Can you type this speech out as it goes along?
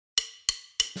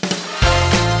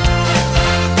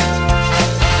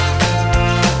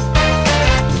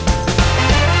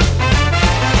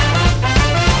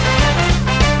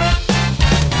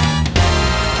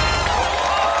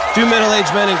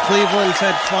Management in Cleveland,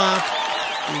 Ted Klopp.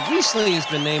 Recently, he's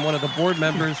been named one of the board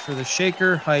members for the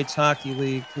Shaker Heights Hockey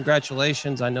League.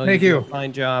 Congratulations. I know you do a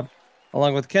fine job,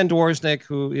 along with Ken Dworsnik,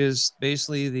 who is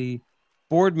basically the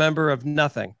board member of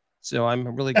nothing. So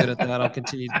I'm really good at that. I'll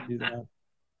continue to do that.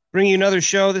 Bring you another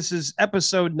show. This is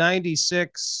episode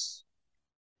 96.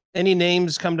 Any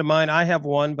names come to mind? I have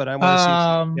one, but I want to see.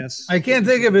 Yes, I can't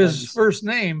think of his first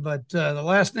name, but the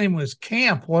last name was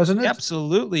Camp, wasn't it?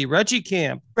 Absolutely. Reggie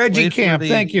Camp. Reggie Camp.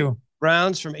 Thank you.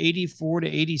 Browns from 84 to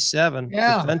 87.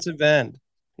 Yeah. Defensive end.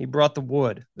 He brought the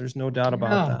wood. There's no doubt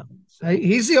about that. So.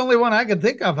 He's the only one I can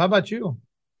think of. How about you?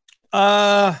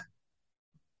 I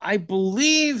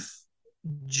believe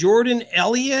Jordan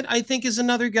Elliott, I think, is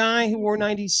another guy who wore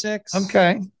 96.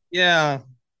 Okay. Yeah.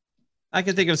 I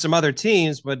can think of some other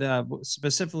teams, but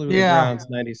specifically with the Browns,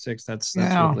 96. That's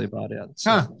really about it.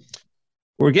 So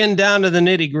we're getting down to the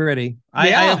nitty gritty.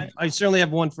 I certainly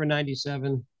have one for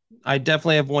 97. I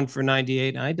definitely have one for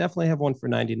 98. I definitely have one for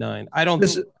 99. I don't.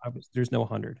 There's no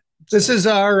 100. So. This is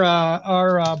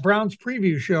our Browns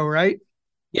preview show, right?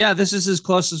 Yeah, this is as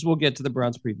close as we'll get to the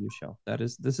Browns preview show.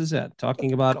 This is it.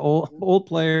 Talking about old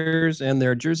players and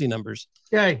their jersey numbers.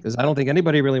 Okay. Because I don't think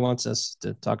anybody really wants us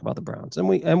to talk about the Browns, and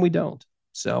we don't.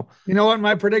 So you know what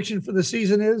my prediction for the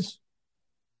season is?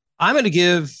 I'm going to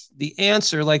give the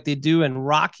answer like they do in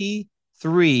Rocky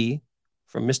 3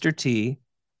 from Mr. T.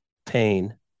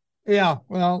 Pain. Yeah,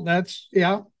 well, I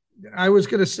was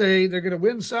going to say they're going to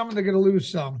win some and they're going to lose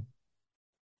some.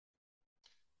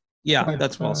 Yeah, but,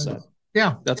 that's well said.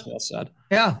 Yeah. That's well said.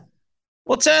 Yeah.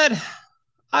 Well, Ted,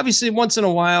 obviously, once in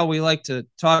a while, we like to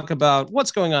talk about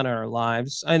what's going on in our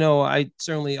lives. I know I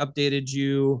certainly updated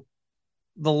you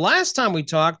the last time we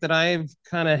talked that I've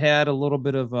kind of had a little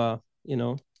bit of a,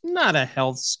 not a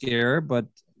health scare, but,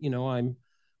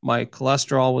 my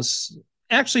cholesterol was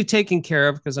actually taken care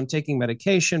of because I'm taking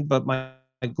medication, but my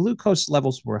glucose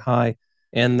levels were high.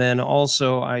 And then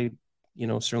also I,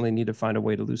 certainly need to find a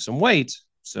way to lose some weight.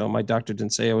 So my doctor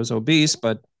didn't say I was obese,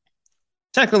 but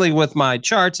technically with my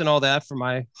charts and all that for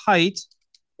my height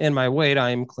and my weight, I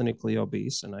am clinically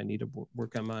obese and I need to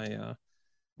work on my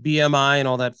BMI and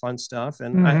all that fun stuff.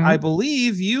 And I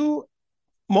believe you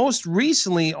most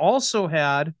recently also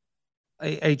had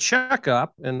a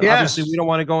checkup, and obviously we don't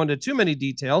want to go into too many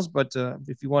details, but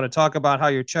if you want to talk about how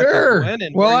your checkup went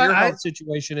and what your health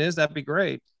situation is, that'd be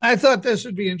great. I thought this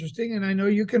would be interesting, and I know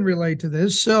you can relate to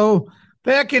this. So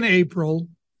back in April,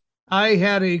 I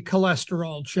had a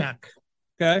cholesterol check.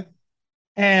 Okay.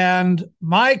 And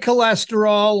my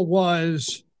cholesterol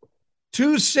was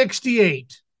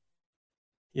 268.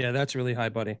 Yeah, that's really high,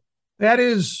 buddy. That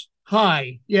is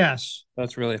high, yes.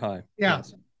 That's really high. Yeah.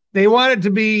 Yes. They want it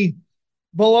to be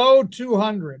below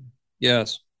 200.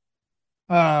 Yes.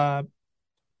 Yeah.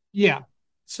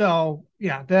 So,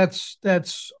 yeah, that's in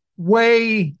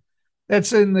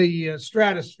the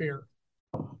stratosphere.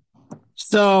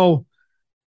 So,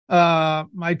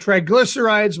 my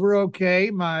triglycerides were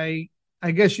okay. I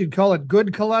guess you'd call it good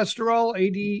cholesterol,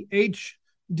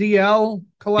 HDL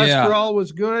cholesterol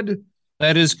was good.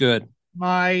 That is good.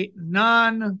 My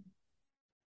non-HDL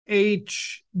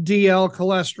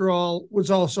cholesterol was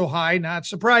also high, not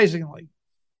surprisingly.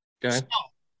 Okay. So,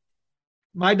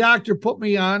 my doctor put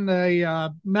me on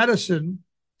a medicine,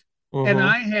 and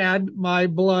I had my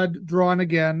blood drawn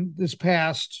again this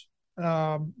past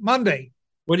Monday.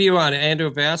 What are you on?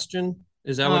 Androvastin?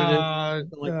 Is that what it is?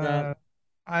 Like that?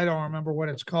 I don't remember what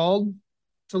it's called.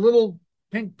 It's a little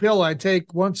pink pill I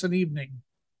take once an evening.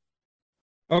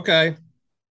 Okay.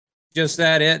 Just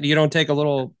that it? You don't take a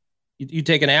little, you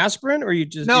take an aspirin or you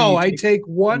just? No, I take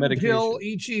one pill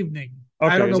each evening.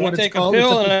 Okay, I don't know so what it's called. I take a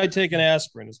pill and I take an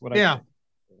aspirin is what I take.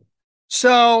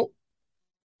 So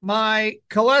my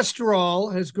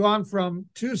cholesterol has gone from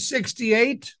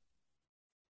 268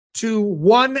 to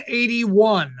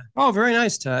 181. Oh, very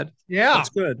nice, Ted. Yeah. That's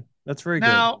good. That's very good.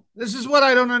 Now, this is what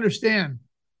I don't understand.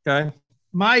 Okay.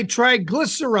 My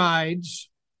triglycerides,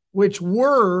 which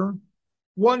were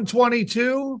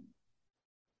 122,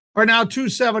 are now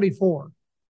 274.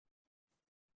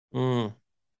 I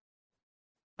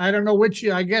don't know which.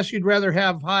 I guess you'd rather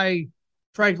have high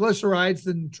triglycerides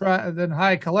than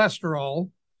high cholesterol.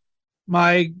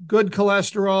 My good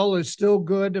cholesterol is still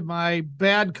good. My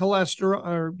bad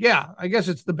cholesterol, I guess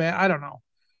it's the bad. I don't know.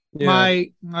 Yeah.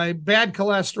 My bad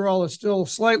cholesterol is still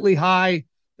slightly high.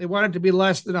 They want it to be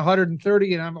less than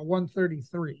 130, and I'm at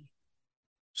 133.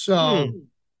 So,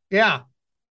 yeah.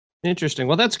 Interesting.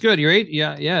 Well, that's good.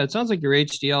 It sounds like your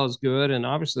HDL is good, and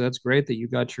obviously that's great that you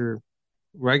got your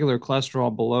regular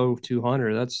cholesterol below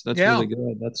 200. That's really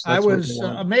good. That's I was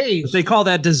amazed. But they call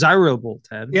that desirable,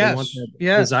 Ted. Yes.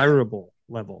 Desirable.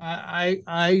 level?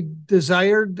 I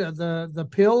desired the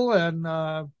pill,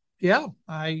 and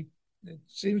it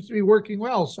seems to be working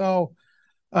well. So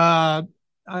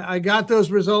I got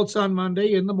those results on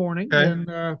Monday in the morning, Okay.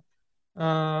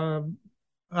 and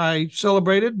I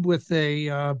celebrated with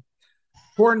a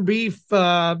corned beef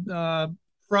fried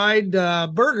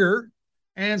burger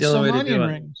and The only some way to do onion it.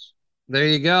 rings. There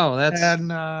you go. That's And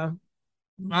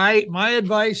my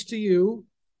advice to you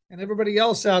and everybody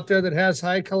else out there that has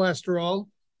high cholesterol,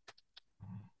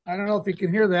 I don't know if you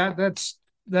can hear that.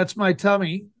 That's my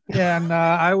tummy, and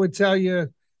I would tell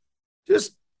you,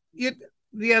 just you.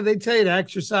 Yeah, they tell you to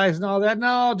exercise and all that.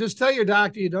 No, just tell your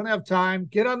doctor you don't have time.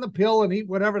 Get on the pill and eat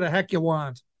whatever the heck you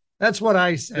want. That's what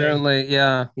I say. certainly,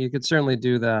 yeah, you could certainly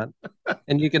do that.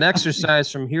 And you can exercise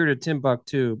from here to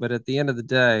Timbuktu, but at the end of the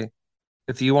day,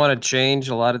 if you want to change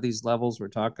a lot of these levels we're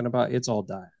talking about, it's all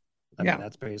diet. I mean,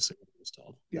 that's basically what it's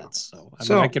told. Yeah. I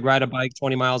mean, I could ride a bike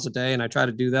 20 miles a day and I try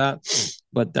to do that,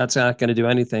 but that's not going to do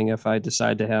anything if I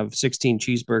decide to have 16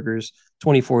 cheeseburgers,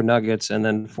 24 nuggets, and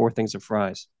then 4 things of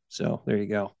fries. So there you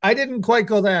go. I didn't quite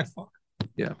go that far.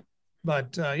 Yeah.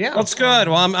 But yeah. That's good.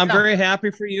 Well, I'm very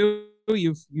happy for you.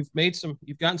 You've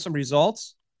gotten some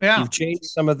results. Yeah. You've changed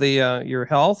some of the your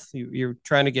health. You're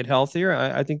trying to get healthier.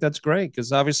 I think that's great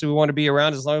because obviously we want to be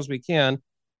around as long as we can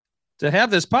to have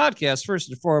this podcast first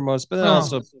and foremost, but then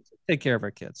also take care of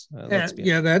our kids.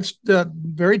 That's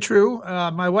very true.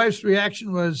 My wife's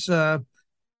reaction was,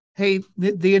 "Hey,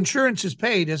 the insurance is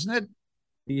paid, isn't it?"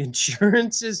 The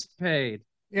insurance is paid.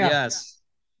 Yeah.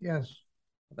 Yes.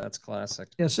 That's classic.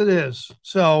 Yes, it is.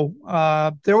 So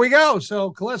there we go.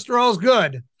 So cholesterol's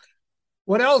good.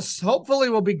 What else hopefully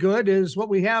will be good is what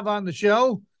we have on the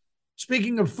show.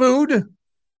 Speaking of food,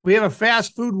 we have a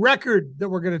fast food record that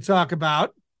we're going to talk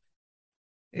about.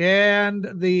 And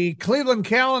the Cleveland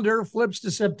calendar flips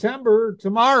to September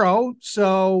tomorrow.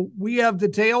 So we have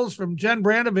details from Jen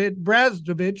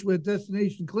Brazdovich with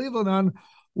Destination Cleveland on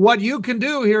what you can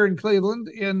do here in Cleveland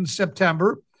in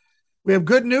September. We have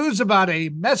good news about a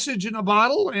message in a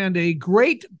bottle and a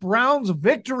great Browns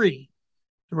victory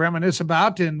to reminisce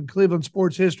about in Cleveland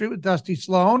sports history with Dusty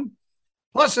Sloan,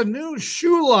 plus a new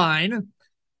shoe line.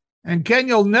 And Ken,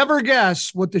 you'll never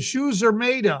guess what the shoes are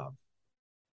made of.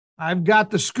 I've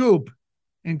got the scoop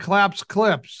in Claps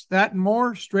Clips. That and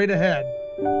more straight ahead.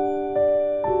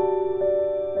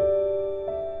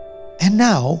 And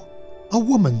now, a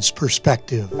woman's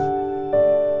perspective.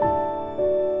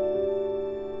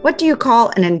 What do you call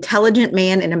an intelligent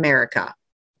man in America?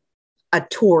 A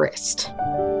tourist.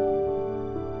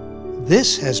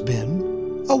 This has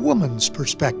been a woman's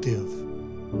perspective.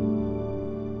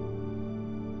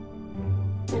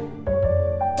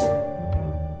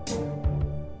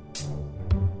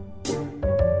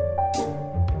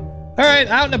 All right,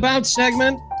 out and about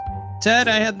segment. Ted,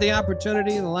 I had the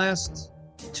opportunity the last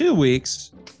 2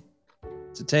 weeks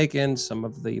to take in some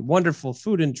of the wonderful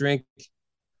food and drink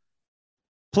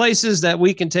places that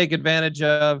we can take advantage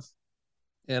of.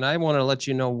 And I want to let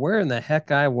you know where in the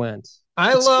heck I went.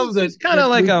 I love that. It's kind of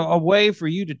like a way for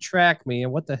you to track me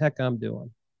and what the heck I'm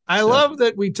doing. I love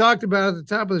that we talked about at the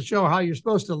top of the show how you're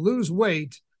supposed to lose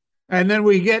weight. And then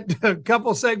we get a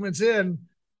couple segments in.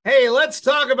 Hey, let's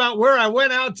talk about where I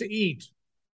went out to eat.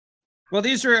 Well,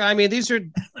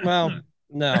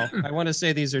 no, I want to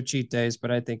say these are cheat days,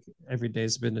 but I think every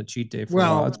day's been a cheat day for a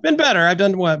while. It's been better. I've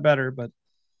done better, but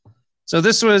so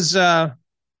this was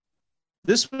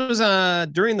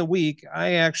during the week.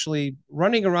 I actually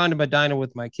running around in Medina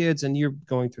with my kids, and you're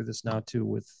going through this now too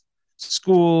with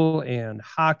school and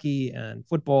hockey and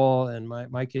football, and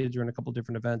my kids are in a couple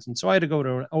different events, and so I had to go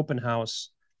to an open house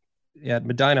at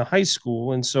Medina High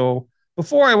School. And so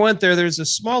before I went there, there's a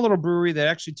small little brewery that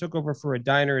actually took over for a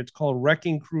diner. It's called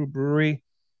Wrecking Crew Brewery.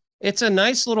 It's a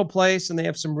nice little place, and they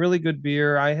have some really good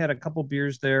beer. I had a couple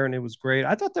beers there, and it was great.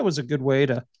 I thought that was a good way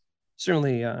to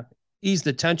certainly ease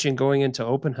the tension going into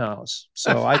open house.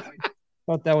 So I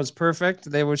thought that was perfect.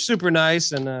 They were super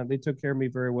nice, and they took care of me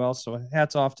very well. So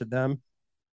hats off to them.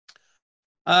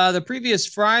 The previous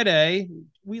Friday,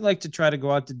 we like to try to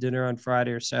go out to dinner on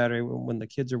Friday or Saturday when the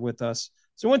kids are with us.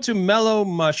 So I went to Mellow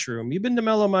Mushroom. You been to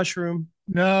Mellow Mushroom?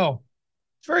 No.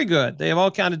 It's very good. They have all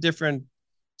kind of different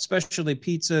specialty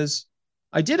pizzas.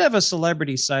 I did have a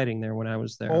celebrity sighting there when I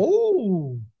was there.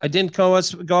 Oh. I didn't go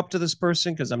up to this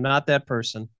person because I'm not that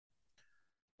person.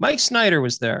 Mike Snyder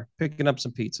was there picking up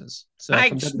some pizzas. So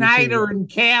Mike Snyder and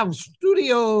Cavs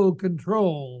Studio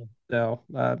Control. So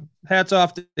hats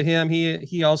off to him.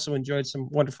 He also enjoyed some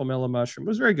wonderful Mellow Mushroom. It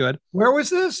was very good. Where was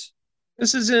this?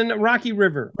 This is in Rocky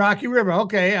River. Rocky River.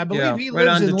 Okay. I believe he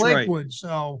lives in Lakewood.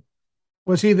 So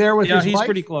was he there with his wife? Yeah, he's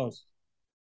pretty close.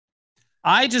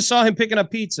 I just saw him picking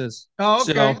up pizzas. Oh,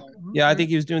 okay. So, yeah, I think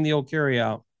he was doing the old carry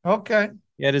out. Okay.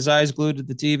 He had his eyes glued to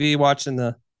the TV watching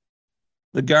the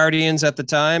Guardians at the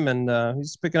time, and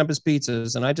he's picking up his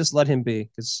pizzas, and I just let him be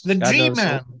because The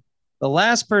G-Man. The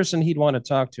last person he'd want to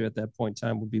talk to at that point in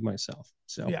time would be myself.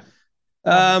 So, yeah.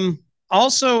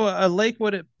 Also a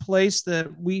Lakewood place that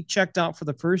we checked out for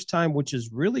the first time, which is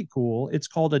really cool. It's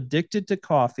called Addicted to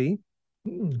Coffee.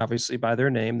 Obviously, by their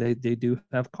name, they do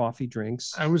have coffee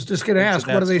drinks. I was just going to ask,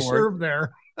 what do they serve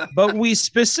there? But we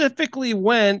specifically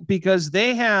went because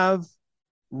they have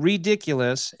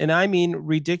ridiculous, and I mean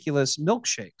ridiculous,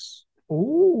 milkshakes.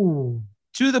 Ooh.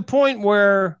 To the point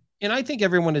where, and I think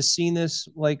everyone has seen this,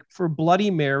 like for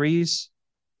Bloody Marys,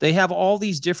 they have all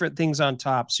these different things on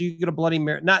top. So you get a Bloody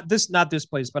Mary, not this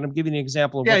place, but I'm giving you an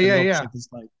example of what the milkshake is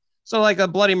like. So like a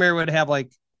Bloody Mary would have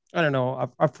like, I don't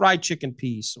know, a fried chicken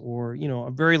piece or, you know,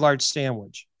 a very large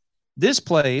sandwich. This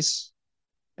place,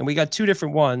 and we got two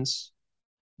different ones,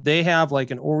 they have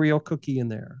like an Oreo cookie in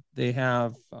there. They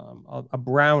have a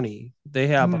brownie. They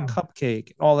have a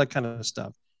cupcake, all that kind of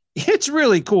stuff. It's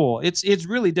really cool. It's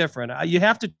really different. You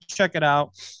have to check it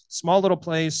out. Small little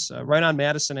place right on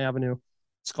Madison Avenue.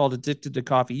 It's called Addicted to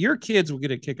Coffee. Your kids will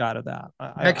get a kick out of that.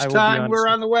 Next time we're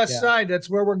on the west side, that's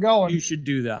where we're going. You should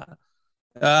do that.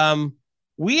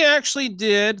 We actually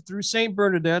did, through St.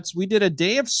 Bernadette's, we did a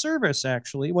day of service,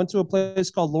 actually. Went to a place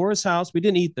called Laura's House. We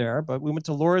didn't eat there, but we went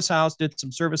to Laura's House, did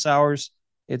some service hours.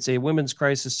 It's a women's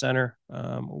crisis center.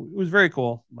 It was very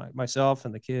cool. Myself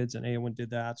and the kids and Awen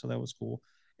did that, so that was cool.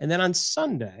 And then on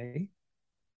Sunday,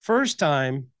 first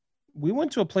time, we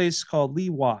went to a place called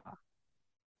Li Wah,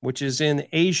 which is in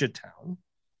Asia Town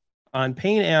on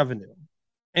Payne Avenue.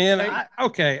 And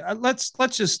let's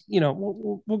just, you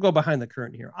know, we'll go behind the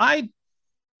curtain here.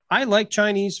 I like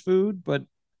Chinese food, but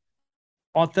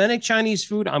authentic Chinese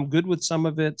food, I'm good with some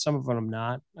of it. Some of it I'm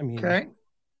not. I mean,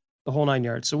 the whole 9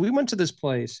 yards. So we went to this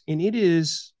place, and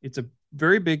it's a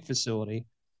very big facility.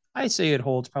 I say it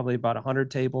holds probably about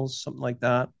 100 tables, something like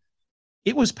that.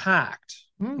 It was packed.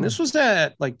 This was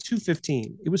at like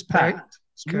 2:15. It was packed.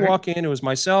 So we walk in. It was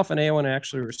myself and Awen,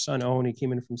 actually, her son Owen. He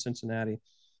came in from Cincinnati,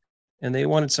 and they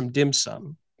wanted some dim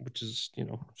sum, which is, you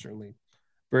know, certainly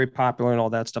very popular and all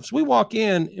that stuff. So we walk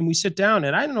in and we sit down,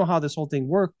 and I don't know how this whole thing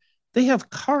worked. They have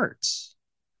carts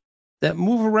that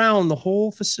move around the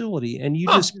whole facility, and you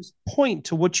just point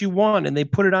to what you want, and they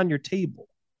put it on your table.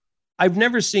 I've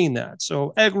never seen that.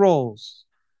 So egg rolls,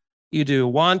 you do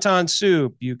wonton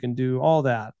soup, you can do all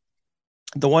that.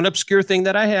 The one obscure thing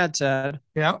that I had, Ted,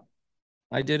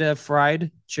 I did have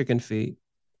fried chicken feet.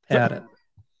 Had it.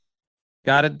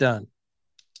 Got it done.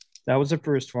 That was a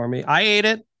first for me. I ate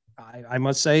it. I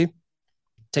must say,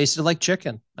 tasted like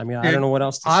chicken. I mean, I don't know what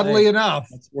else to say. Oddly enough.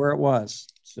 That's where it was.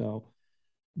 So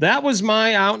that was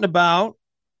my out and about.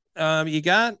 You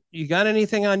got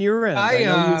anything on your end? I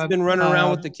know you've been running around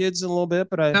with the kids a little bit,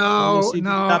 but I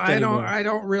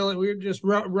don't really. We're just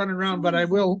running around, but I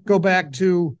will go back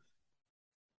to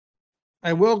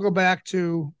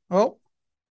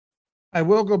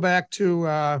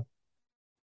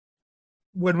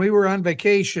when we were on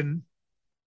vacation.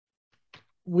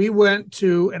 We went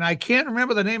to, and I can't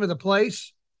remember the name of the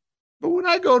place, but when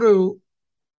I go to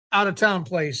out of town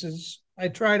places, I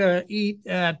try to eat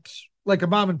at like a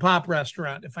mom and pop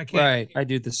restaurant if I can. Right. I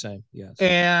do the same. Yes.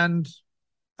 And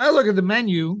I look at the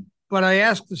menu, but I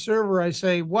ask the server, I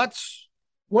say, what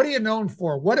are you known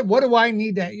for? What do I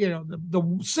need to, you know,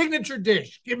 the signature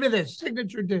dish? Give me this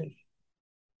signature dish.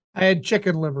 I had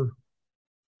chicken liver.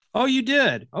 Oh, you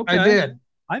did? Okay. I did.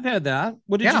 I've had that.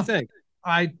 What did you think?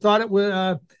 I thought it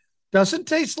was, doesn't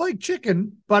taste like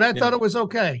chicken, but I thought it was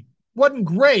okay. Wasn't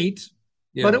great,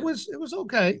 but it was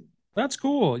okay. That's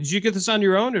cool. Did you get this on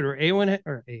your own, or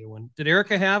Awen? Did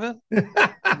Erica have it? You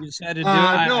just had to do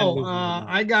it? No,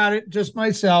 I got it just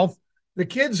myself. The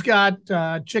kids got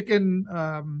chicken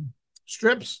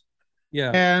strips. Yeah.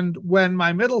 And when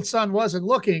my middle son wasn't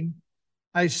looking,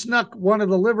 I snuck one of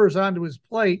the livers onto his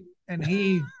plate, and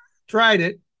he tried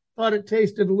it. Thought it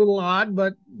tasted a little odd,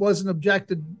 but didn't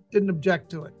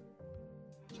object to it.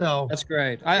 So that's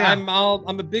great. I'm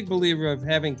a big believer of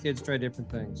having kids try different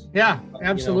things. Yeah,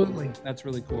 absolutely. You know, that's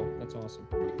really cool. That's awesome.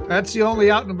 That's the only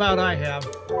out and about I have.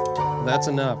 Well, that's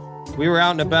enough. We were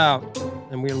out and about,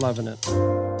 and we're loving it.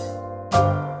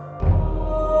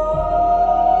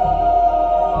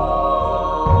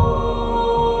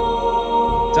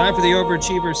 Time for the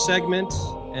Overachiever segment,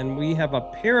 and we have a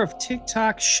pair of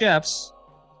TikTok chefs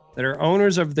that are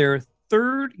owners of their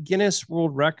third Guinness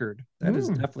World Record. That is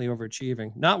definitely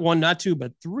overachieving. Not one, not two,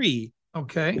 but three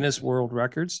Guinness World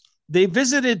Records. They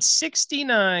visited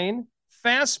 69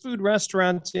 fast food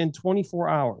restaurants in 24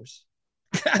 hours.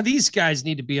 God, these guys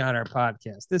need to be on our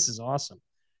podcast. This is awesome.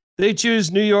 They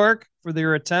choose New York for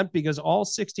their attempt because all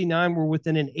 69 were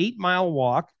within an 8-mile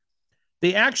walk.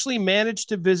 They actually managed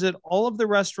to visit all of the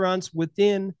restaurants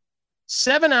within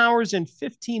 7 hours and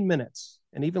 15 minutes,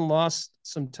 and even lost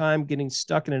some time getting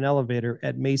stuck in an elevator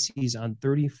at Macy's on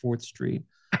 34th Street.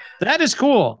 That is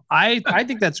cool. I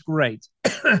think that's great.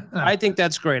 I think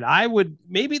that's great.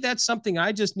 Maybe that's something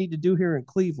I just need to do here in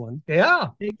Cleveland. Yeah.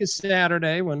 Take a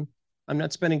Saturday when I'm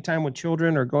not spending time with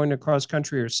children or going to cross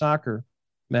country or soccer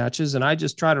matches, and I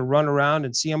just try to run around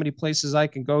and see how many places I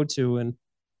can go to in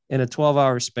a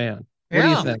 12-hour span. What do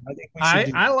you think? I think we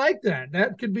should do I like that.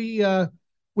 That could be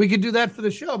we could do that for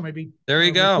the show, maybe. There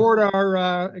you go. Record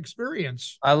our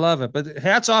experience. I love it. But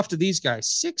hats off to these guys.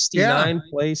 69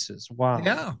 places. Wow.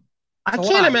 Yeah. I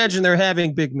can't imagine they're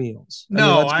having big meals.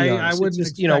 No, I wouldn't.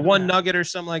 Just, one nugget or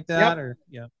something like that.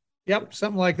 Yep,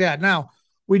 something like that. Now,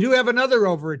 we do have another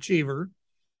overachiever.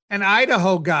 An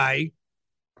Idaho guy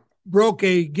broke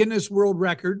a Guinness World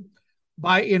Record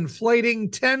by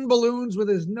inflating 10 balloons with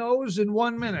his nose in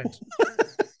 1 minute.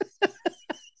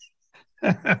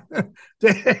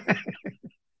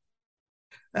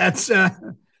 That's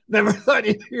never thought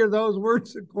you'd hear those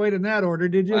words quite in that order,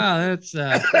 did you? Wow, that's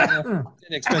didn't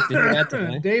expect to hear that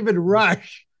today. David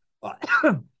Rush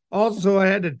also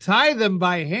had to tie them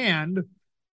by hand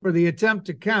for the attempt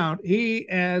to count. He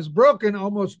has broken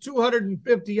almost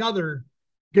 250 other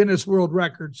Guinness World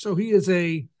Records, so he is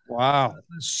a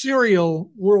serial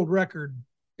world record.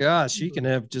 Gosh, he can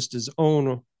have just his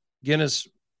own Guinness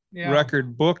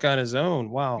record book on his own.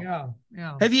 Wow.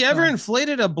 Yeah. Have you ever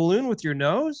inflated a balloon with your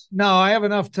nose? No, I have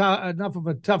enough of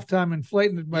a tough time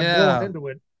inflating it by blowing into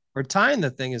it. Or tying the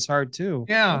thing is hard too.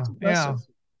 Yeah.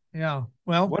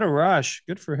 Well, what a rush.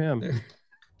 Good for him.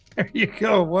 There you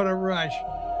go. What a rush.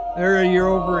 There are your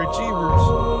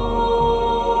overachievers.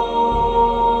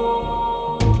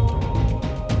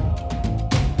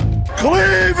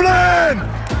 Cleveland!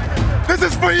 This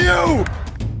is for you!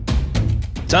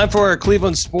 Time for our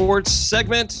Cleveland sports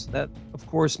segment. That, of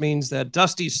course, means that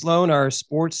Dusty Sloan, our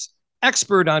sports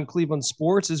expert on Cleveland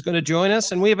sports, is going to join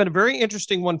us. And we have a very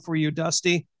interesting one for you,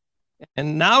 Dusty.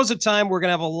 And now's the time we're going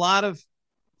to have a lot of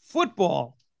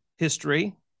football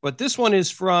history. But this one is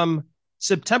from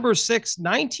September 6,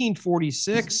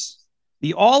 1946.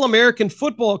 The All-American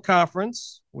Football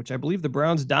Conference, which I believe the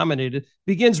Browns dominated,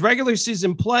 begins regular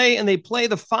season play, and they play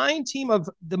the fine team of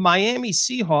the Miami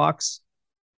Seahawks.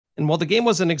 And while the game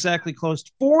wasn't exactly close,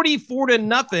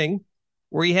 44-0,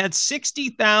 where he had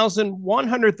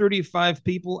 60,135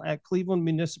 people at Cleveland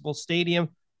Municipal Stadium.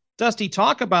 Dusty,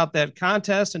 talk about that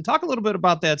contest and talk a little bit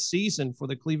about that season for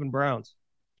the Cleveland Browns.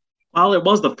 Well, it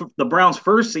was the Browns'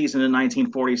 first season in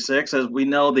 1946. As we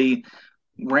know, the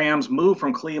Rams moved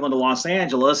from Cleveland to Los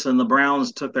Angeles, and the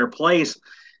Browns took their place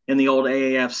in the old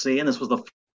AAFC, and this was the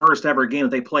first ever game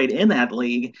that they played in that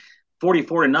league.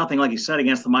 44-0, like you said,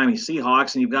 against the Miami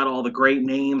Seahawks, and you've got all the great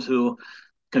names who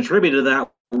contributed to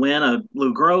that win: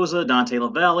 Lou Groza, Dante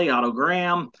Lavelli, Otto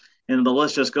Graham, and the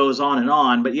list just goes on and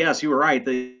on. But yes, you were right.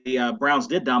 The Browns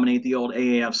did dominate the old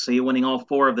AAFC, winning all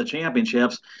 4 of the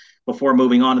championships before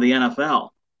moving on to the NFL.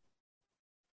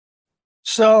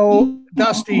 So,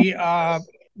 Dusty,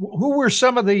 who were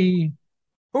some of the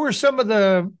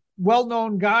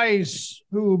well-known guys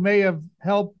who may have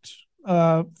helped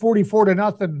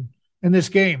 44-0 in this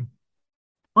game?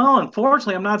 Well,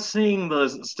 unfortunately, I'm not seeing the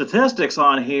statistics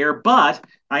on here, but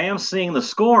I am seeing the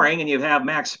scoring, and you have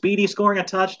Max Speedy scoring a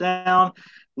touchdown.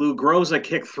 Lou Groza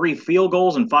kicked 3 field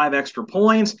goals and 5 extra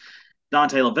points.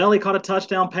 Dante Lavelli caught a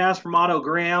touchdown pass from Otto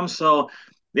Graham. So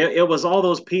it was all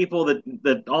those people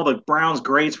that all the Browns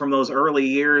greats from those early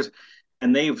years,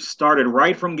 and they've started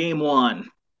right from game one.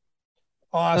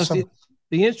 Awesome.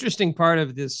 The interesting part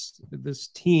of this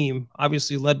team,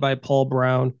 obviously led by Paul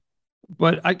Brown,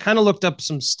 but I kind of looked up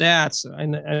some stats,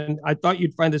 and I thought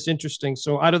you'd find this interesting.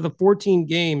 So out of the 14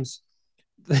 games,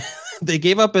 they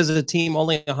gave up as a team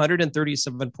only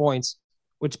 137 points,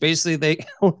 which basically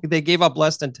they gave up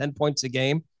less than 10 points a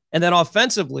game. And then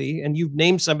offensively, and you've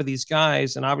named some of these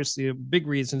guys, and obviously a big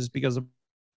reason is because of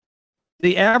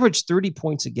they averaged 30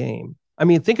 points a game. I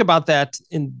mean, think about that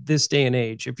in this day and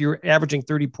age. If you're averaging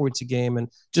 30 points a game and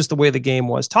just the way the game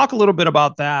was, talk a little bit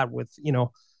about that with,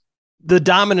 the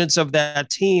dominance of that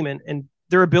team and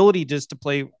their ability just to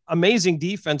play amazing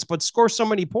defense, but score so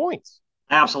many points.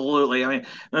 Absolutely. I mean,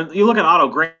 you look at Otto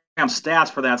Graham's stats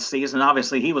for that season.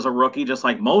 Obviously, he was a rookie, just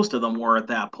like most of them were at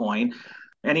that point.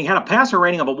 And he had a passer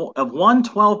rating of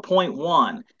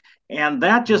 112.1. And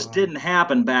that just didn't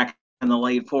happen back in the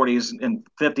late 40s and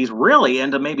 50s, really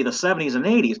into maybe the 70s and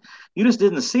 80s. You just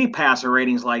didn't see passer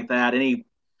ratings like that. And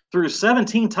threw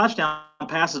 17 touchdown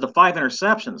passes to 5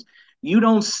 interceptions. You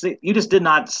just did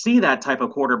not see that type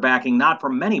of quarterbacking, not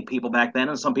from many people back then.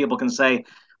 And some people can say,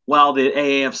 well, the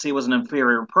AAFC was an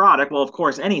inferior product. Well, of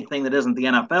course, anything that isn't the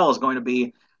NFL is going to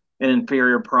be an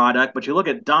inferior product. But you look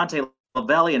at Dante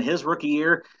Lavelli in his rookie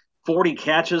year, 40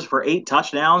 catches for 8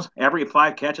 touchdowns. Every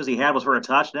 5 catches he had was for a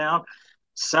touchdown.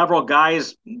 Several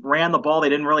guys ran the ball. They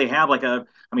didn't really have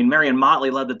Marion Motley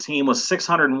led the team with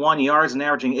 601 yards and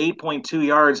averaging 8.2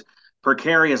 yards per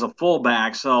carry as a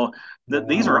fullback. So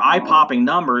these are eye-popping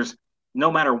numbers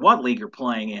no matter what league you're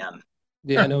playing in.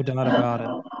 Yeah, no doubt about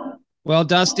it. Well,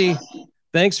 Dusty,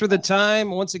 thanks for the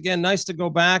time. Once again, nice to go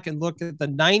back and look at the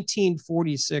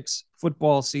 1946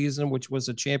 football season, which was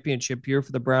a championship year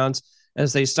for the Browns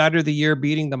as they started the year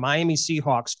beating the Miami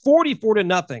Seahawks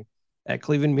 44-0 at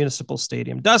Cleveland Municipal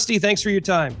Stadium. Dusty, thanks for your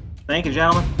time. Thank you,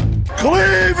 gentlemen.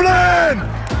 Cleveland!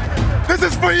 This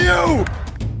is for you!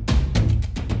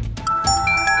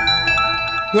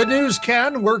 Good news,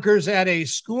 Ken. Workers at a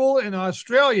school in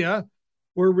Australia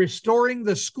were restoring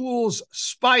the school's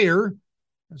spire,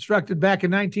 constructed back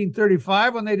in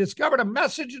 1935, when they discovered a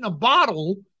message in a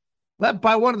bottle left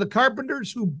by one of the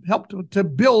carpenters who helped to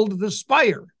build the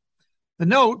spire. The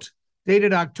note,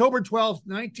 dated October 12th,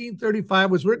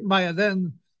 1935, was written by a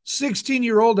then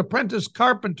 16-year-old apprentice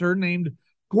carpenter named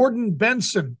Gordon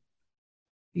Benson.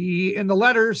 He, in the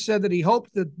letter, said that he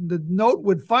hoped that the note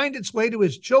would find its way to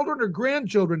his children or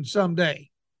grandchildren someday.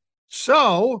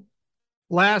 So,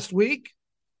 last week,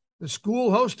 the school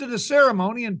hosted a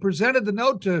ceremony and presented the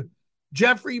note to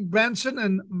Jeffrey Benson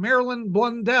and Marilyn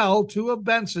Blundell, 2 of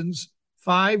Benson's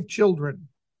 5 children.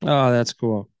 Oh, that's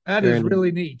cool. That is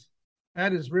really neat.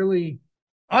 That is really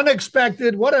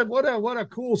unexpected. What a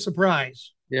cool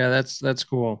surprise. Yeah, that's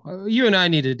cool. You and I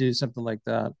need to do something like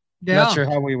that. Yeah. Not sure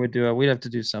how we would do it. We'd have to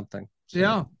do something. So,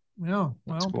 yeah.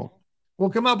 That's cool. We'll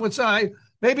come up with some.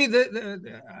 Maybe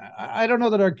I don't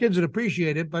know that our kids would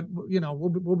appreciate it, but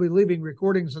we'll be leaving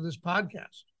recordings of this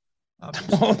podcast.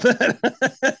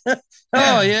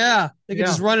 Oh yeah, they can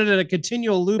just run it in a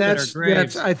continual loop at our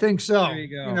graves. I think so. There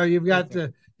you go. You've got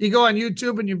you go on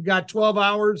YouTube and you've got 12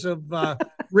 hours of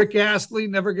Rick Astley,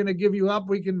 Never Gonna Give You Up.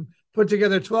 We can put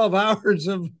together 12 hours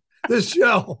of this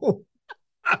show.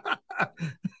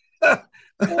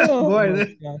 Oh,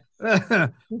 boy,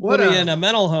 what in a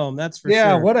mental home, that's for sure.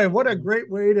 Yeah, what a great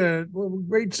way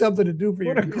great something to do for you.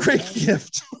 What a great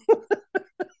gift.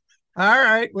 All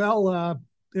right, well,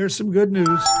 there's some good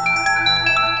news.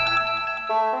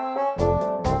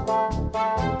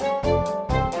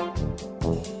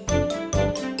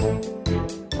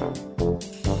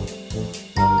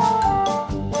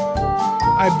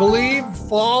 I believe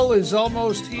fall is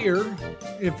almost here,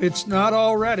 if it's not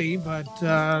already, but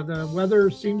the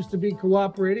weather seems to be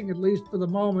cooperating, at least for the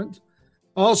moment.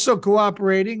 Also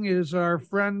cooperating is our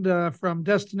friend from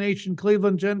Destination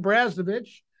Cleveland, Jen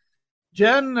Brasovich.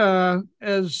 Jen,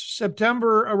 as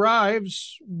September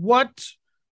arrives, what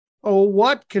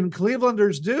can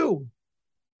Clevelanders do?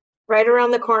 Right around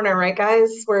the corner, right,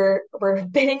 guys? We're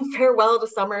bidding farewell to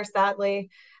summer, sadly.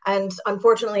 And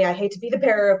unfortunately, I hate to be the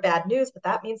bearer of bad news, but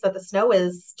that means that the snow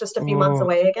is just a few months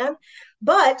away again.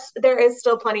 But there is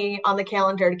still plenty on the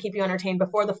calendar to keep you entertained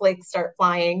before the flakes start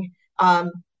flying,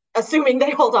 assuming they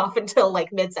hold off until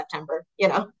like mid-September.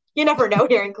 You never know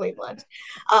here in Cleveland.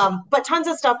 But tons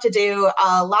of stuff to do,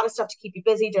 a lot of stuff to keep you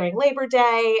busy during Labor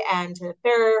Day and to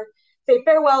say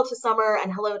farewell to summer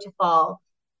and hello to fall.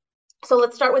 So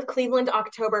let's start with Cleveland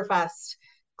Oktoberfest.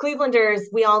 Clevelanders,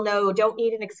 we all know, don't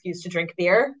need an excuse to drink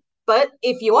beer. But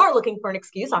if you are looking for an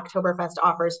excuse, Oktoberfest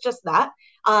offers just that.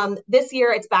 This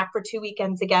year, it's back for 2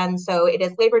 weekends again. So it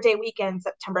is Labor Day weekend,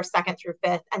 September 2nd through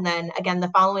 5th. And then again,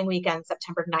 the following weekend,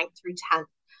 September 9th through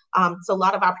 10th. So a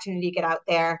lot of opportunity to get out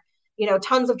there.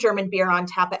 Tons of German beer on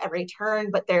tap at every turn,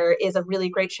 but there is a really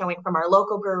great showing from our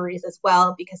local breweries as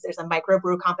well, because there's a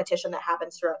microbrew competition that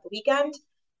happens throughout the weekend.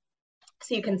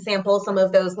 So you can sample some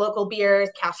of those local beers,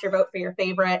 cast your vote for your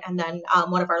favorite, and then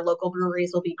one of our local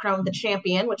breweries will be crowned the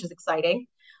champion, which is exciting.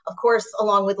 Of course,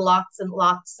 along with lots and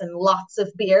lots and lots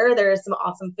of beer, there's some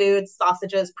awesome foods,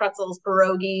 sausages, pretzels,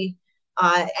 pierogi,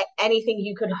 anything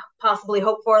you could possibly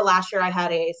hope for. Last year I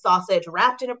had a sausage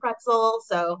wrapped in a pretzel,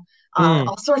 so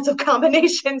all sorts of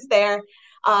combinations there.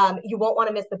 You won't want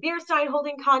to miss the beer stein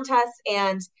holding contest.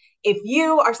 And if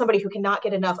you are somebody who cannot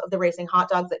get enough of the racing hot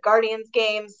dogs at Guardians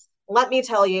games, let me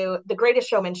tell you, the greatest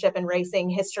showmanship in racing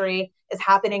history is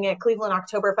happening at Cleveland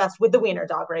Oktoberfest with the Wiener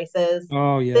Dog races.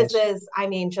 Oh, yes. This is,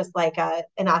 just like an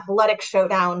athletic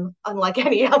showdown unlike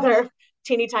any other.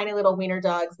 Teeny tiny little wiener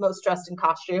dogs, most dressed in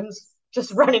costumes,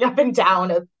 just running up and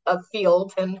down a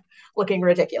field and looking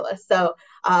ridiculous. So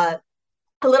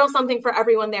a little something for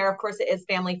everyone there. Of course, it is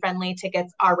family friendly.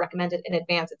 Tickets are recommended in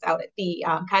advance. It's out at the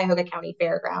Cuyahoga County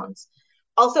Fairgrounds.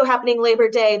 Also happening Labor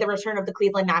Day, the return of the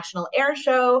Cleveland National Air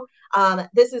Show.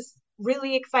 This is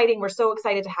really exciting. We're so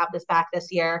excited to have this back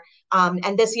this year.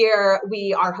 And this year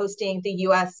we are hosting the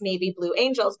U.S. Navy Blue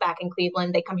Angels back in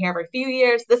Cleveland. They come here every few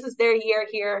years. This is their year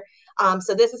here.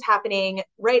 So this is happening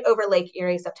right over Lake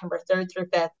Erie, September 3rd through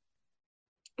 5th.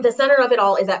 The center of it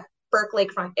all is at Burke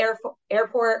Lakefront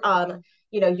Airport.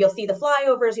 You'll see the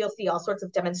flyovers, you'll see all sorts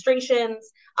of demonstrations.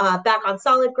 Back on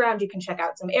solid ground, you can check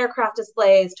out some aircraft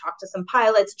displays, talk to some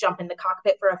pilots, jump in the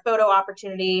cockpit for a photo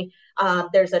opportunity.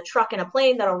 There's a truck and a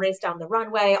plane that'll race down the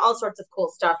runway, all sorts of cool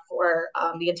stuff for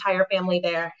the entire family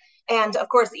there. And of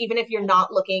course, even if you're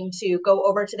not looking to go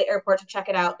over to the airport to check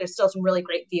it out, there's still some really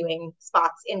great viewing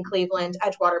spots in Cleveland.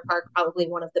 Edgewater Park, probably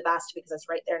one of the best because it's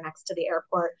right there next to the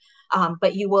airport.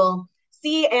 But you will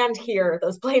see and hear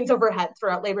those planes overhead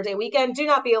throughout Labor Day weekend. Do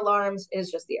not be alarmed. It is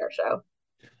just the air show.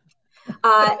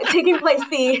 Taking place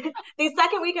the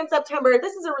second week in September,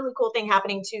 this is a really cool thing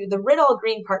happening too. The Riddle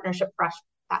Green Partnership Fresh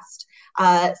Fest.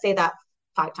 Say that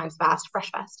 5 times fast,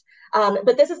 Fresh Fest.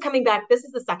 But this is coming back. This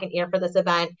is the second year for this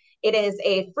event. It is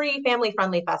a free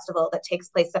family-friendly festival that takes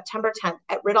place September 10th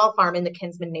at Riddle Farm in the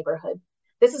Kinsman neighborhood.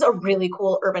 This is a really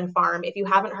cool urban farm. If you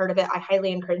haven't heard of it, I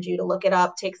highly encourage you to look it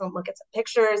up, take some look at some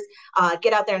pictures,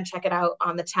 get out there and check it out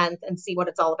on the 10th and see what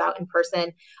it's all about in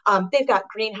person. They've got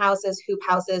greenhouses, hoop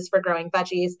houses for growing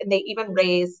veggies, and they even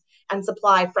raise and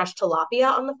supply fresh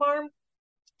tilapia on the farm.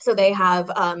 So they have,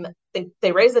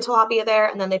 they raise the tilapia there,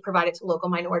 and then they provide it to local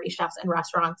minority chefs and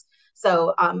restaurants.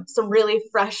 So some really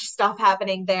fresh stuff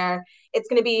happening there. It's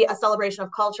going to be a celebration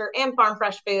of culture and farm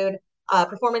fresh food.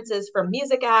 Performances from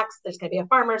music acts. There's going to be a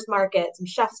farmer's market, some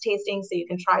chef's tasting, so you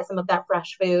can try some of that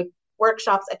fresh food,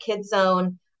 workshops, a kids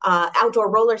zone, outdoor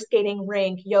roller skating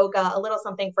rink, yoga, a little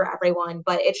something for everyone.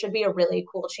 But it should be a really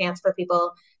cool chance for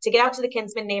people to get out to the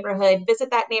Kinsman neighborhood,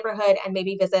 visit that neighborhood, and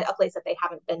maybe visit a place that they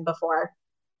haven't been before.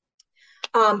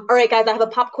 All right, guys, I have a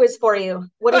pop quiz for you.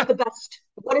 What is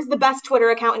the best Twitter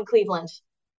account in Cleveland?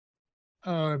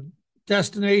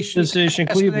 Destination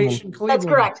Cleveland. That's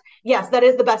correct. Yes, that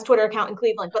is the best Twitter account in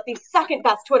Cleveland. But the second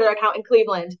best Twitter account in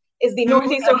Cleveland is the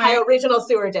Northeast Ohio Regional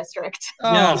Sewer District.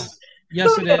 Yes,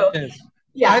 it is.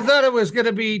 Yeah, I thought it was going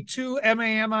to be 2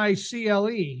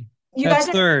 MAMICLE. That's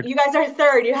third. You guys are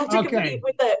third. You have to compete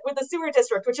with the sewer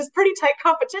district, which is pretty tight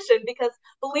competition because,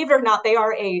 believe it or not, they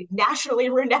are a nationally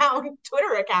renowned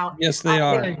Twitter account. Yes, they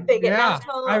are. They get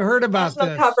national, I've heard about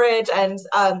national coverage, and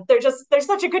they're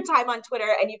such a good time on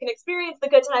Twitter, and you can experience the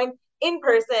good time in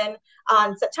person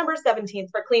on September 17th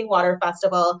for Clean Water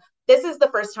Festival. This is the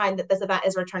first time that this event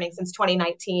is returning since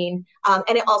 2019,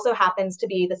 and it also happens to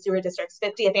be the sewer district's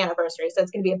 50th anniversary, so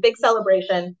it's going to be a big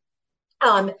celebration.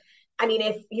 I mean,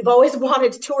 if you've always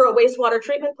wanted to tour a wastewater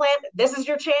treatment plant, this is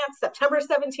your chance. September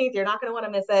 17th, you're not going to want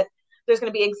to miss it. There's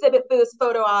going to be exhibit booths,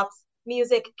 photo ops,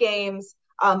 music, games.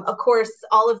 Of course,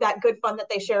 all of that good fun that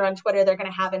they share on Twitter, they're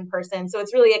going to have in person. So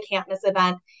it's really a can't miss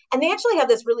event. And they actually have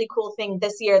this really cool thing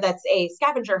this year that's a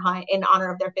scavenger hunt in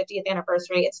honor of their 50th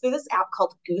anniversary. It's through this app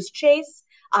called Goose Chase.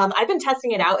 I've been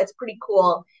testing it out. It's pretty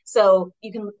cool. So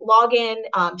you can log in,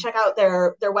 check out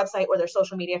their website or their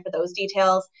social media for those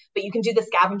details. But you can do the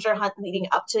scavenger hunt leading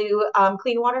up to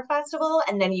Clean Water Festival.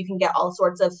 And then you can get all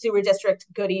sorts of sewer district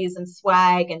goodies and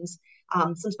swag and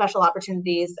some special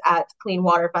opportunities at Clean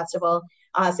Water Festival.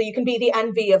 So you can be the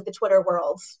envy of the Twitter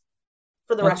world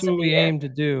for the rest of the year. That's what we aim to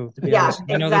do, to be honest.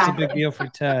 I know that's a big deal for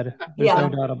Ted. There's no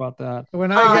doubt about that.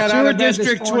 When I got Sewer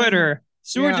District Twitter...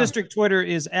 Sewer District Twitter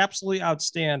is absolutely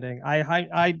outstanding.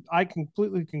 I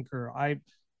completely concur. I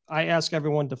ask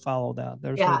everyone to follow that.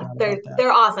 There's no doubt about that.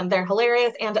 They're awesome. They're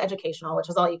hilarious and educational, which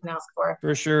is all you can ask for.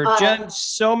 For sure. Jen,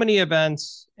 so many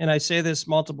events, and I say this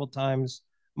multiple times,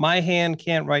 my hand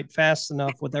can't write fast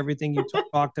enough with everything you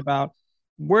talked about.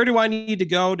 Where do I need to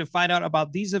go to find out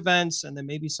about these events and then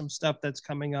maybe some stuff that's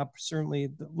coming up certainly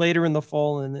later in the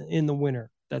fall and in the winter?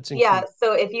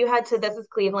 So if you head to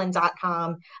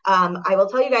thisiscleveland.com, I will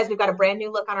tell you guys we've got a brand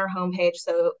new look on our homepage.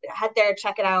 So head there,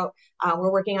 check it out.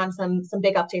 We're working on some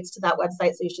big updates to that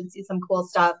website, so you should see some cool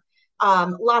stuff.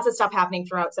 Lots of stuff happening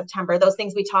throughout September. Those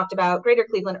things we talked about: Greater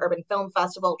Cleveland Urban Film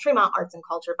Festival, Tremont Arts and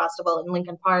Culture Festival in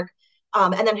Lincoln Park.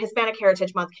 And then Hispanic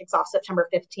Heritage Month kicks off September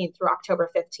 15th through October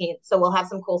 15th. So we'll have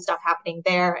some cool stuff happening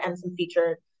there and some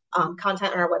featured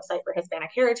content on our website for Hispanic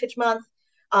Heritage Month.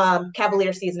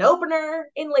 Cavalier season opener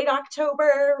in late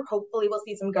October. Hopefully we'll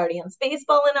see some Guardians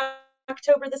baseball in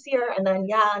October this year. And then,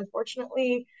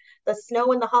 unfortunately, the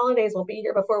snow and the holidays will be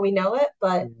here before we know it.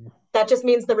 But that just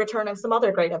means the return of some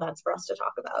other great events for us to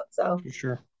talk about. So for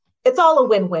sure, it's all a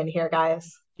win-win here,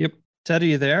 guys. Yep. Ted, are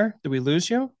you there? Did we lose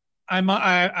you?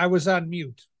 I was on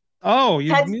mute. Oh,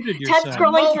 you Ted's, muted yourself. Ted's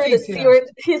scrolling through the Stewart.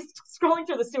 He's scrolling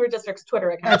through the Stewart District's Twitter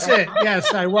account. That's it.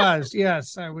 Yes, I was.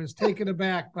 Yes, I was taken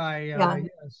aback by.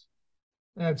 Yes,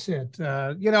 that's it.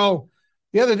 The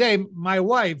other day, my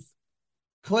wife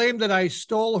claimed that I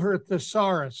stole her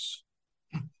thesaurus.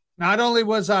 Not only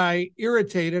was I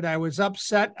irritated, I was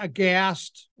upset,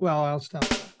 aghast. Well, I'll stop.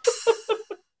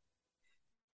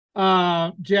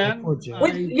 Jen,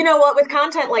 you know what? With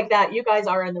content like that, you guys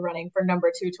are in the running for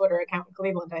number 2 Twitter account in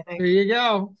Cleveland, I think. There you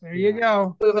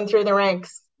go. Moving through the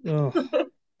ranks. Oh.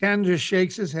 Ken just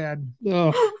shakes his head.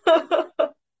 Oh.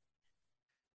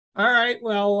 All right.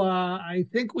 Well, I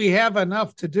think we have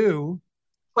enough to do.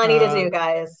 Plenty to do,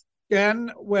 guys.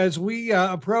 Ken, as we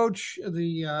approach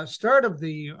the start of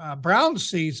the Browns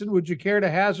season, would you care to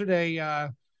hazard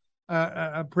a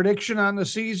prediction on the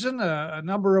season, a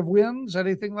number of wins,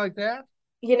 anything like that?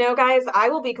 Guys, I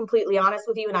will be completely honest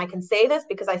with you, and I can say this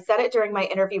because I said it during my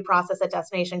interview process at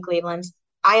Destination Cleveland.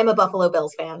 I am a Buffalo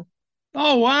Bills fan.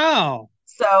 Oh, wow.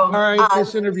 So, all right,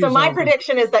 this interview. So my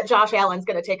prediction is that Josh Allen's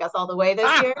going to take us all the way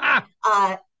this year.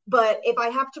 But if I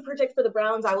have to predict for the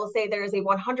Browns, I will say there is a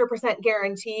 100%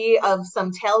 guarantee of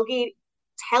some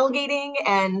tailgating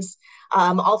and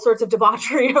all sorts of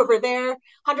debauchery over there.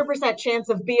 100% chance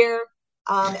of beer,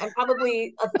 and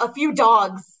probably a few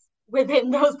dogs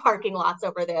within those parking lots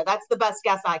over there. That's the best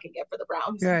guess I can give for the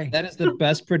Browns. Okay. That is the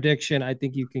best prediction I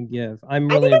think you can give. I'm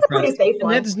really impressed. And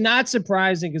that's not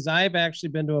surprising because I've actually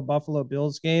been to a Buffalo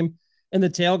Bills game, and the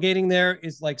tailgating there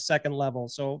is like second level.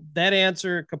 So that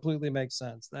answer completely makes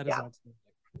sense. That is absolutely.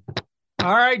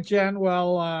 All right, Jen.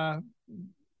 Well,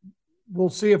 we'll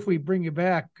see if we bring you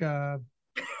back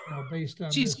based on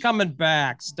She's this. coming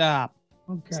back. Stop.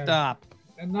 Okay. Stop.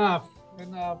 Enough.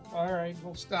 All right,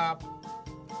 we'll stop.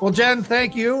 Well, Jen,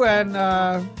 thank you, and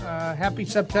happy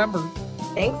September.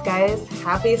 Thanks, guys.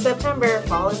 Happy September.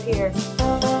 Fall is here.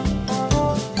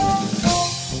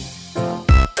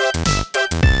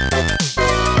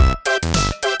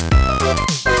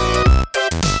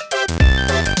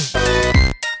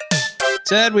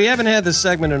 Ted, we haven't had this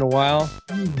segment in a while.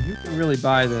 You can really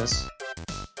buy this.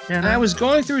 And I was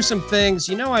going through some things.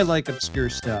 I like obscure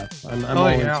stuff. I'm all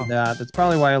into that. That's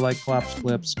probably why I like Klopp's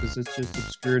Clips, because it's just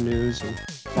obscure news and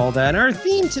all that. And our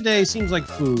theme today seems like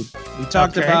food. We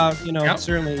talked about,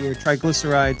 certainly your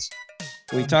triglycerides.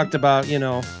 We talked about,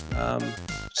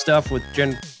 stuff with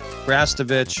Jen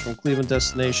Rastovich from Cleveland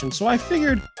Destination. So I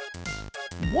figured,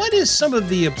 what is some of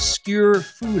the obscure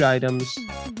food items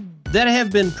that have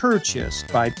been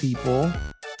purchased by people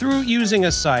through using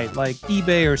a site like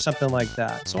eBay or something like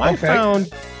that? So I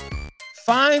found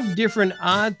 5 different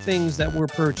odd things that were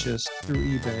purchased through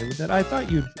eBay that I thought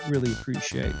you'd really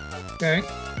appreciate. Okay.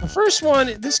 The first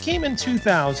one, this came in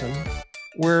 2000,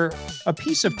 where a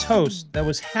piece of toast that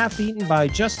was half eaten by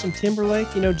Justin Timberlake,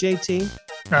 JT?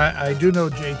 I do know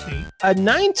JT. A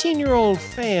 19-year-old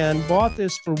fan bought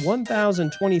this for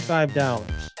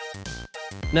 $1,025.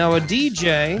 Now, a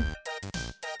DJ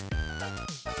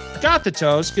got the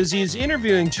toast because he's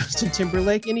interviewing Justin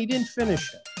Timberlake and he didn't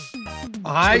finish it.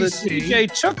 I see.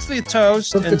 DJ took the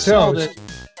toast and sold it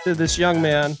to this young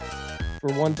man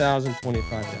for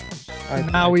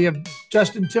 $1,025. Now we have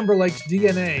Justin Timberlake's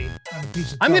DNA on a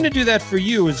piece of toast. I'm going to do that for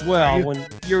you as well. When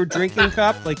your drinking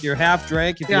cup, like your half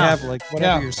drink, if you have like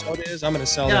whatever your soda is, I'm going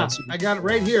to sell that. I got it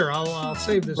right here. I'll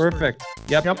save this. Perfect.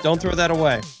 Yep. Don't throw that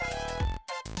away.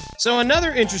 So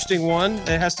another interesting one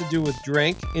that has to do with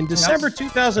drink. In December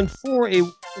 2004, a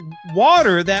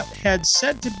water that had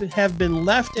said to have been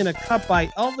left in a cup by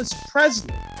Elvis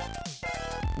Presley,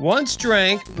 once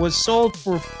drank, was sold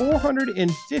for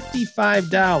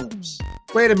 $455.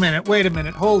 Wait a minute.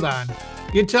 Hold on.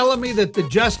 You're telling me that the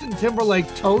Justin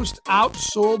Timberlake toast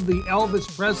outsold the Elvis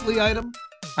Presley item?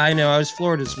 I know. I was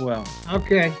floored as well.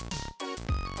 Okay.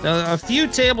 Now, a few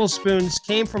tablespoons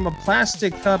came from a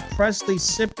plastic cup Presley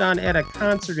sipped on at a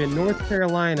concert in North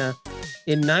Carolina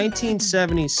in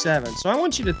 1977. So I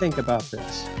want you to think about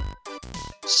this.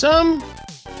 Some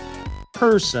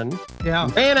person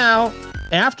ran out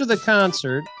after the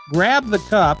concert, grabbed the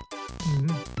cup,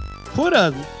 put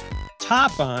a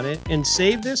top on it, and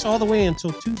saved this all the way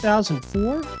until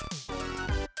 2004?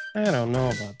 I don't know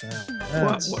about that.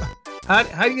 How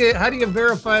do you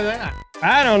verify that?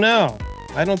 I don't know.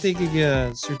 I don't think you get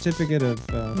a certificate of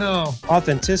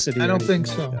authenticity. I don't think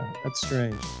so. That's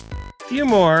strange. A few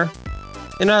more.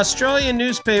 An Australian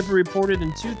newspaper reported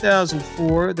in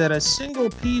 2004 that a single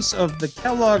piece of the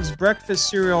Kellogg's breakfast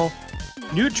cereal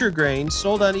Nutri-Grain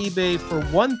sold on eBay for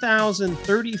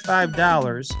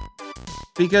 $1,035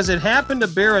 because it happened to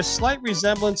bear a slight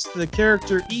resemblance to the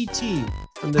character E.T.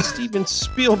 from the Steven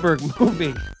Spielberg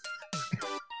movie.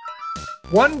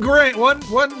 One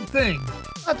thing.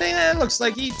 I think that looks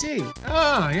like E.T.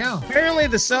 Oh, yeah. Apparently,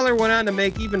 the seller went on to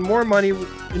make even more money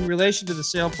in relation to the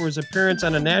sale for his appearance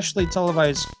on a nationally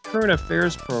televised current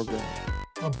affairs program.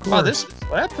 Of course.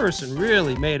 Wow, that person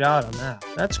really made out on that.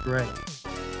 That's great.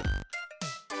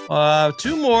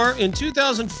 Two more. In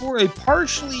 2004, a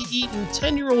partially eaten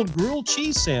 10-year-old grilled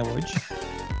cheese sandwich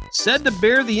said to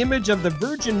bear the image of the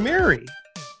Virgin Mary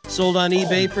sold on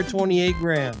eBay for 28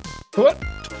 grand. What?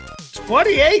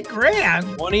 28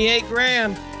 grand? 28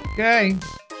 grand. Okay.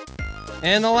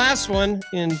 And the last one,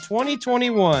 in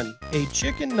 2021, a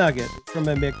chicken nugget from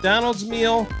a McDonald's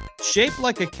meal shaped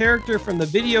like a character from the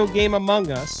video game Among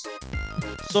Us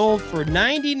sold for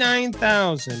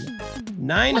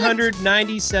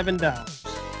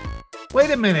 $99,997.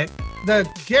 Wait a minute. The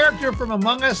character from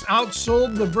Among Us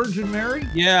outsold the Virgin Mary?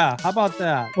 Yeah, how about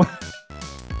that?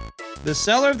 The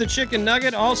seller of the chicken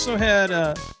nugget also had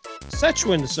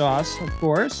Szechuan sauce, of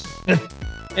course,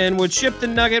 and would ship the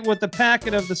nugget with a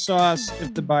packet of the sauce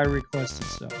if the buyer requested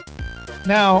so.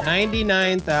 Now,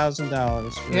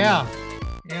 $99,000. Yeah.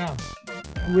 I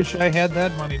wish I had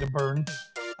that money to burn.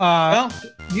 Well,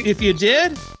 if you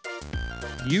did,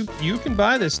 you can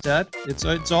buy this, Dad.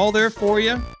 It's all there for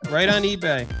you, right on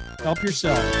eBay. Help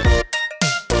yourself.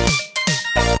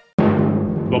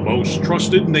 The most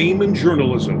trusted name in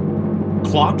journalism,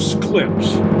 Klopp's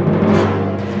Clips.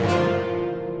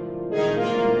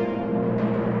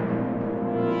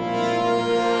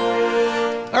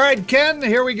 All right, Ken,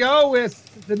 here we go with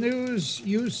the news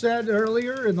you said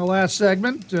earlier in the last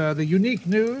segment, the unique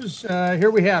news.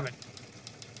 Here we have it.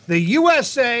 The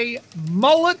USA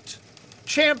Mullet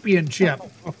Championship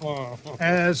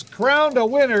has crowned a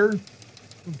winner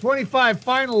from 25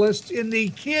 finalists in the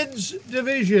kids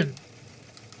division.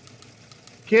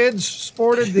 Kids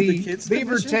sported the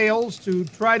beaver division? tails to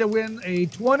try to win a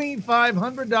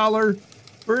 $2,500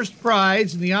 first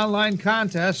prize in the online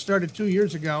contest started 2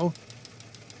 years ago.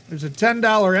 There's a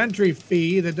 $10 entry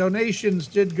fee. The donations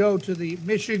did go to the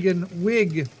Michigan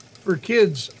Wig for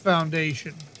Kids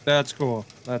Foundation. That's cool.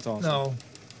 That's awesome. So,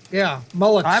 yeah,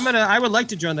 mullets. I would like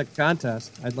to join the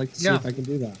contest. I'd like to see if I can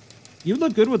do that. You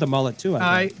look good with a mullet too.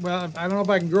 I think. I don't know if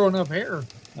I can grow enough hair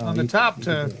on the top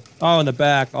to. Oh, in the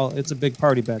back. Oh, it's a big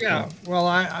party back Yeah. there. Well,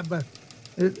 but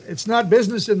it's not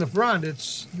business in the front.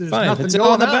 There's Fine. nothing It's going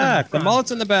all in the on back. in The front.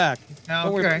 mullet's in the back.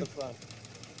 Don't worry Okay. about the front.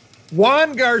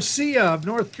 Juan Garcia of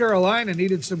North Carolina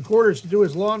needed some quarters to do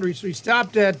his laundry, so he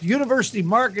stopped at University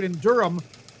Market in Durham,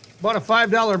 bought a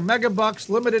 $5 Megabucks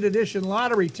limited edition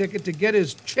lottery ticket to get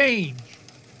his change.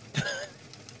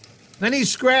 Then he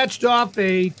scratched off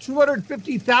a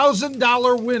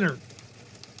 $250,000 winner.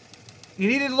 He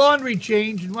needed laundry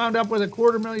change and wound up with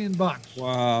 $250,000.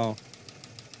 Wow.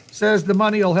 Says the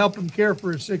money will help him care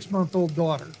for his 6-month-old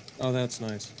daughter. Oh, that's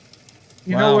nice.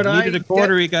 You know what needed I a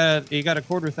quarter. get? He got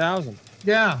 $250,000.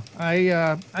 Yeah,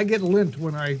 I get lint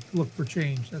when I look for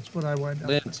change. That's what I wind up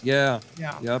with. Lint. Yeah.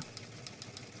 Yeah. Yep.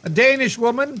 A Danish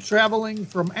woman traveling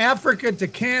from Africa to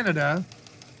Canada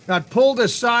got pulled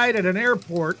aside at an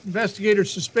airport.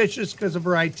 Investigators suspicious because of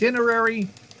her itinerary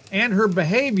and her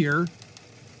behavior.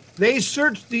 They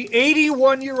searched the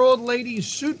 81-year-old lady's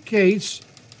suitcase,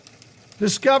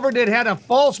 discovered it had a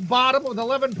false bottom with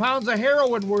 11 pounds of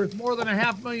heroin worth more than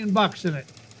 $500,000 in it.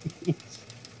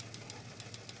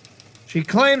 She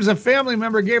claims a family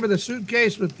member gave her the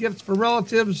suitcase with gifts for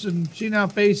relatives, and she now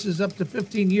faces up to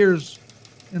 15 years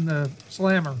in the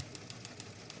slammer.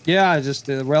 Yeah, just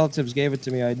the relatives gave it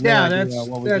to me. I had no idea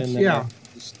what was in there. Yeah.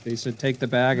 They said, take the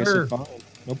bag. I Sure. said, fine.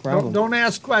 No problem. Don't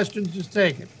ask questions, just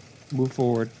take it. Move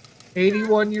forward.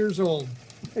 81 years old.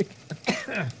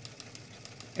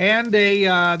 And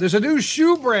there's a new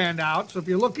shoe brand out. So if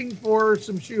you're looking for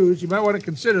some shoes, you might want to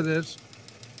consider this.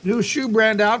 New shoe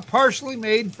brand out, partially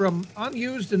made from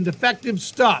unused and defective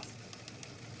stuff.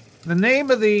 The name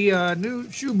of the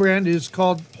new shoe brand is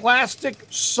called Plastic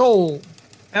Soul,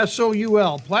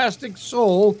 S-O-U-L, Plastic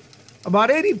Soul.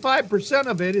 About 85%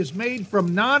 of it is made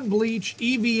from non-bleach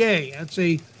EVA. That's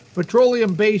a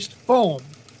petroleum-based foam.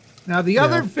 Now, the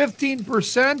other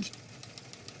 15%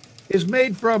 is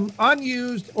made from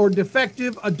unused or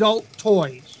defective adult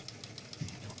toys.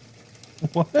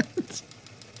 What?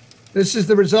 This is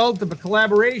the result of a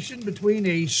collaboration between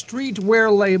a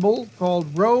streetwear label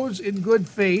called Rose in Good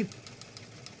Faith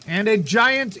and a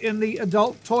giant in the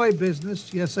adult toy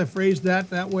business. Yes, I phrased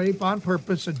that way on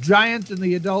purpose. A giant in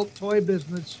the adult toy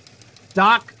business,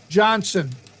 Doc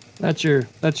Johnson. That's your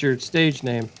stage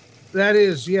name. That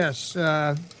is, yes.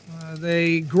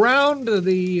 They ground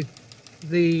the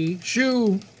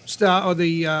shoe stuff or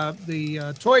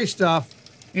the toy stuff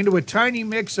into a tiny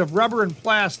mix of rubber and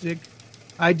plastic,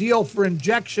 ideal for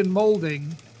injection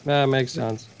molding. That makes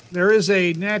sense. There is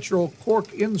a natural cork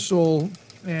insole,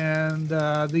 and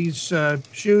these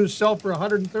shoes sell for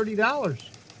 $130.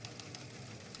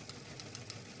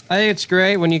 I think it's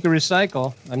great when you can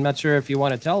recycle. I'm not sure if you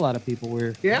want to tell a lot of people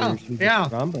where your shoes are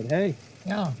from, but hey,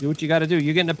 do what you got to do.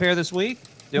 You getting a pair this week?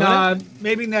 Doing it?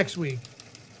 Maybe next week.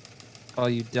 Call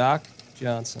you Doc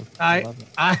Johnson. I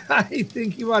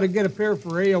think you ought to get a pair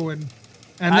for Eowyn.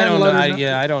 And I then don't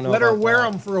know. I don't know. Let her wear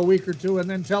them for a week or two, and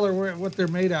then tell her what they're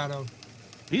made out of.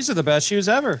 These are the best shoes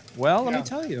ever. Well, let me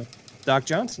tell you, Doc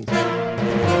Johnson.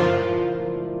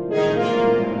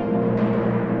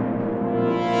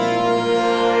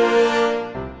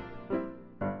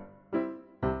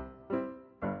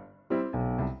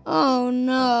 Oh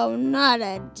no, not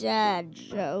a dad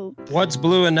joke. What's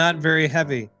blue and not very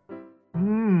heavy?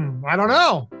 I don't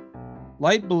know.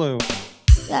 Light blue.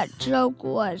 That joke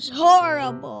was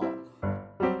horrible.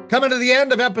 Coming to the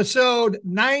end of episode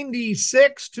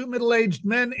 96, two middle-aged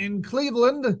men in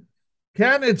Cleveland.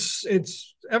 Ken, it's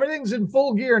everything's in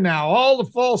full gear now. All the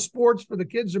fall sports for the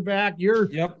kids are back. You're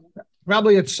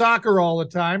probably at soccer all the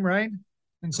time, right?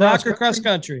 And soccer, cross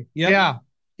country. Yeah.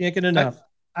 Can't get enough.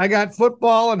 I got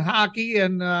football and hockey,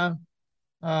 and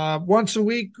once a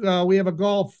week we have a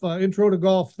golf intro to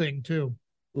golf thing too.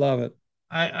 Love it.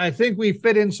 I think we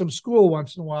fit in some school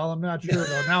once in a while. I'm not sure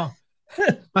though. Now,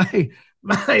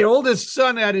 my oldest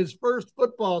son had his first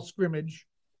football scrimmage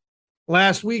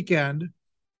last weekend,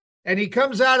 and he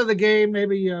comes out of the game.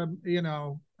 Maybe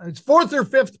it's fourth or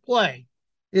fifth play.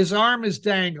 His arm is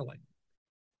dangling,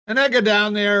 and I go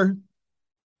down there.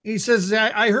 He says,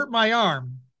 "I hurt my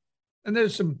arm." And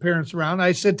there's some parents around.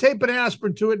 I said, tape an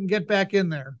aspirin to it and get back in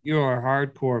there. You are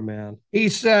hardcore, man. He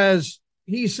says,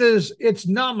 it's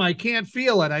numb. I can't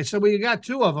feel it. I said, well, you got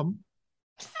two of them.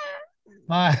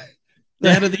 The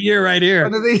head of the year right here.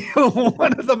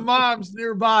 One of the moms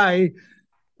nearby,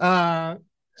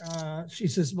 she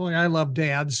says, boy, I love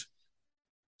dads.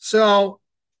 So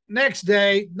next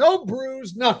day, no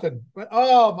bruise, nothing. But,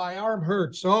 my arm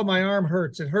hurts. My arm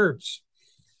hurts. It hurts.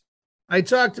 I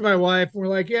talked to my wife, and we're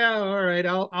like, yeah, all right,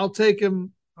 I'll take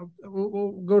him.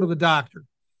 We'll go to the doctor.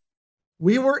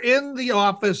 We were in the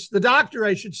office. The doctor,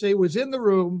 I should say, was in the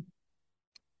room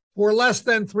for less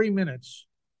than 3 minutes.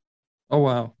 Oh,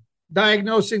 wow.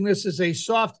 Diagnosing this as a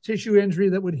soft tissue injury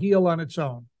that would heal on its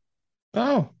own.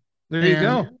 Oh, there you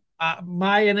go.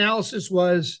 My analysis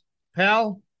was,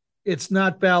 pal, it's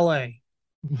not ballet.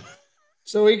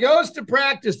 So he goes to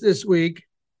practice this week,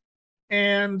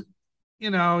 and he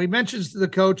mentions to the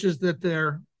coaches that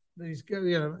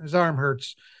his arm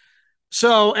hurts.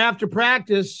 So after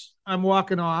practice, I'm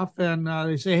walking off, and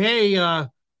they say, "Hey,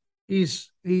 he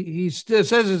still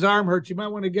says his arm hurts. You might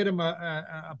want to get him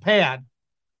a pad."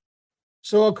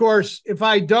 So of course, if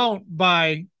I don't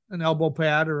buy an elbow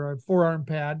pad or a forearm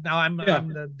pad, now I'm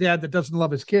the dad that doesn't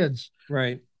love his kids.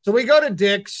 Right. So we go to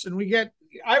Dick's, and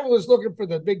I was looking for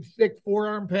the big, thick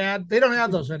forearm pad. They don't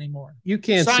have those anymore. You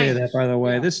can't say that, by the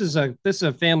way. Yeah. This is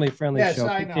a family-friendly show.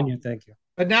 Continue. Thank you.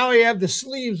 But now we have the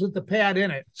sleeves with the pad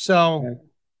in it. So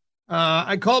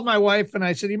I called my wife, and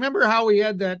I said, you remember how we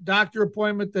had that doctor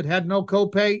appointment that had no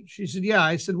copay? She said, yeah.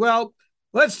 I said, well,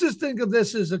 let's just think of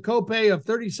this as a copay of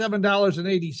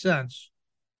 $37.80.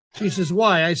 She says,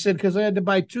 why? I said, because I had to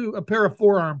buy a pair of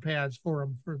forearm pads for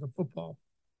him for the football.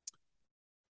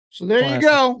 So there you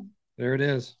go. There it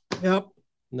is. Yep.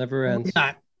 Never ends.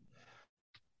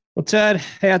 Well, Ted,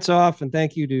 hats off, and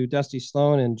thank you to Dusty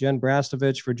Sloan and Jen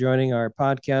Brastovich for joining our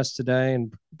podcast today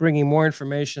and bringing more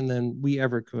information than we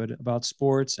ever could about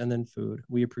sports and then food.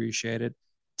 We appreciate it.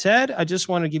 Ted, I just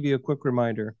want to give you a quick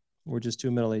reminder. We're just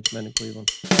two middle-aged men in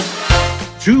Cleveland.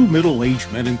 Two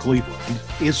Middle-Aged Men in Cleveland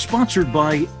is sponsored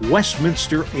by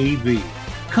Westminster AV,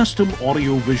 custom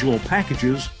audio-visual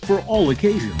packages for all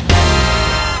occasions.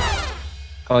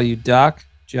 Call you Doc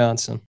Johnson.